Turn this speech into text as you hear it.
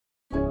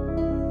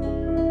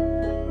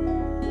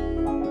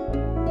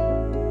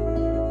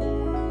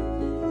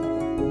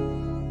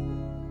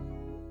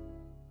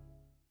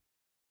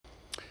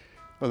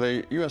Well,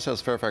 the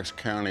U.S.S. Fairfax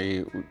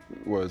County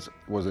was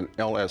an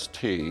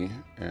LST,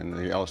 and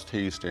the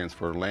LST stands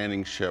for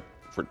Landing Ship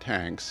for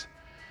Tanks.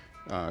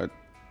 The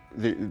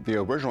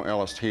original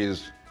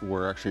LSTs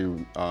were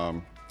actually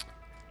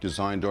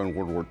designed during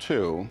World War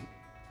II,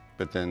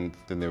 but then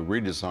they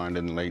were redesigned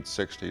in the late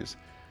 60s.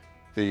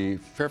 The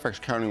Fairfax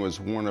County was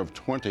one of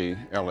 20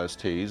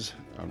 LSTs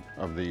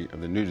of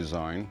the new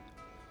design,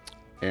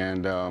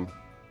 and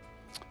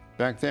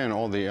back then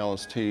all the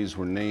LSTs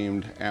were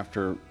named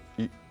after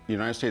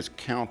United States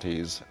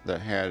counties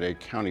that had a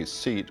county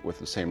seat with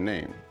the same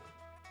name.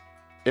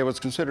 It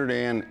was considered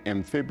an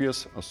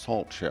amphibious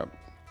assault ship,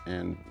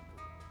 and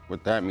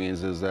what that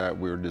means is that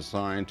we were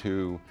designed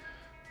to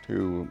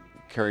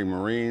carry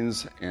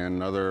Marines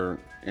and other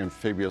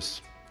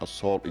amphibious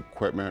assault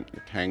equipment,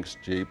 tanks,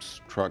 jeeps,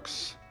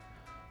 trucks,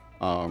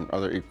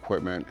 other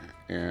equipment,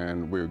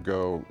 and we would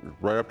go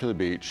right up to the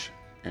beach,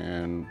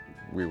 and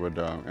we would,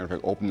 in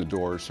fact, open the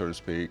doors, so to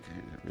speak.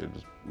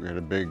 We had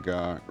a big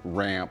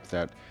ramp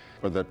that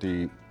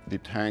the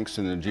tanks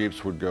and the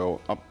jeeps would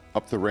go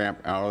up the ramp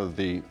out of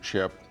the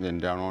ship, then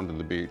down onto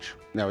the beach.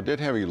 Now, it did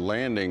have a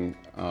landing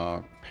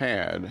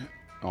pad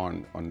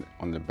on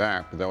the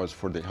back, but that was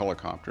for the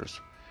helicopters.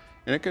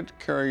 And it could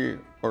carry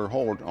or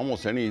hold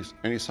almost any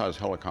size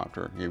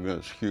helicopter, even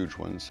those huge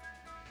ones.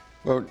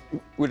 Well,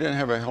 we didn't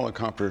have a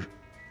helicopter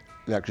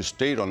that actually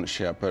stayed on the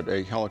ship, but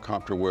a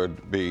helicopter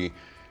would be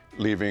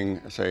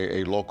leaving,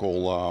 say, a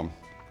local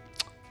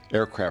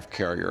aircraft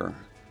carrier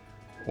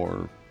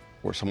or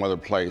some other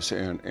place,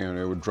 and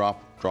it would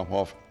drop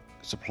off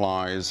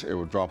supplies. It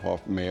would drop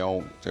off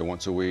mail, say,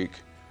 once a week.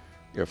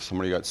 If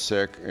somebody got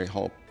sick,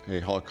 a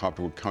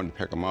helicopter would come to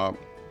pick them up.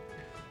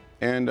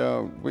 And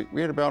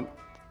we had about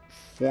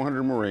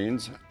 400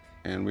 Marines,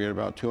 and we had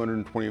about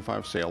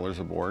 225 sailors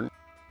aboard.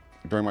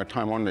 During my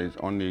time on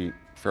the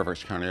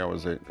Fairfax County, I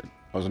was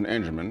an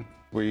engineman.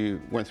 We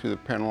went through the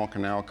Panama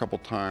Canal a couple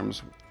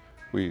times.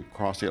 We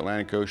crossed the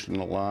Atlantic Ocean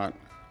a lot.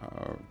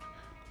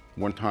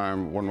 One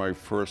time, one of my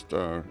first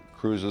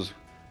cruises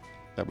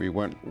that we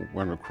went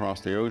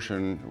across the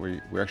ocean,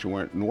 we actually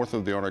went north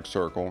of the Arctic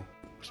Circle.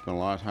 Spent a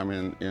lot of time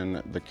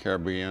in the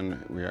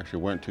Caribbean. We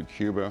actually went to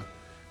Cuba,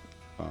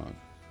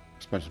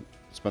 spent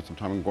some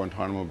time in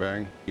Guantanamo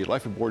Bay. The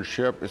life aboard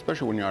ship,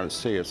 especially when you're out at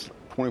sea, it's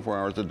 24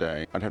 hours a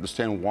day. I'd have to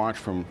stand watch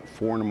from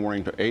 4 in the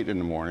morning to 8 in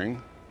the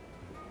morning.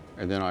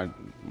 And then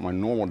my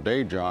normal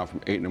day job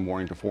from 8 in the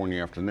morning to 4 in the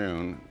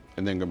afternoon,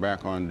 and then go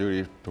back on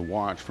duty to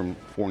watch from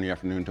 4 in the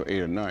afternoon to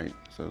 8 at night.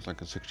 So it's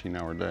like a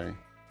 16-hour day.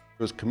 It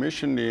was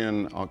commissioned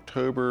in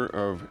October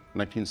of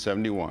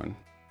 1971.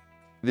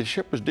 The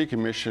ship was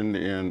decommissioned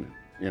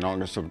in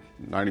August of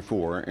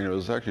 '94, and it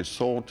was actually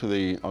sold to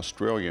the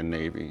Australian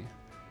Navy.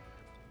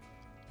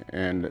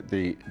 And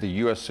the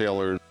U.S.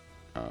 sailors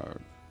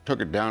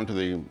took it down to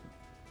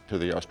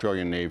the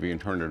Australian Navy and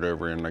turned it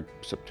over in like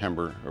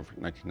September of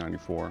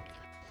 1994.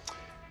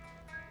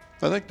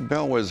 I think the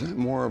bell was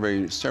more of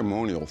a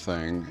ceremonial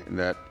thing,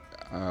 that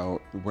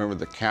whenever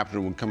the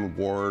captain would come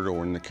aboard or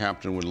when the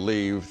captain would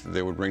leave,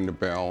 they would ring the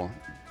bell,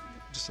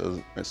 just as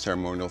a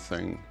ceremonial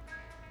thing.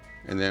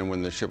 And then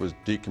when the ship was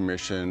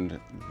decommissioned,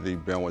 the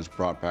bell was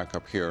brought back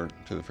up here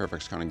to the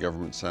Fairfax County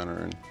Government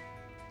Center,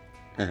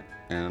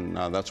 and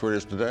that's where it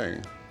is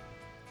today.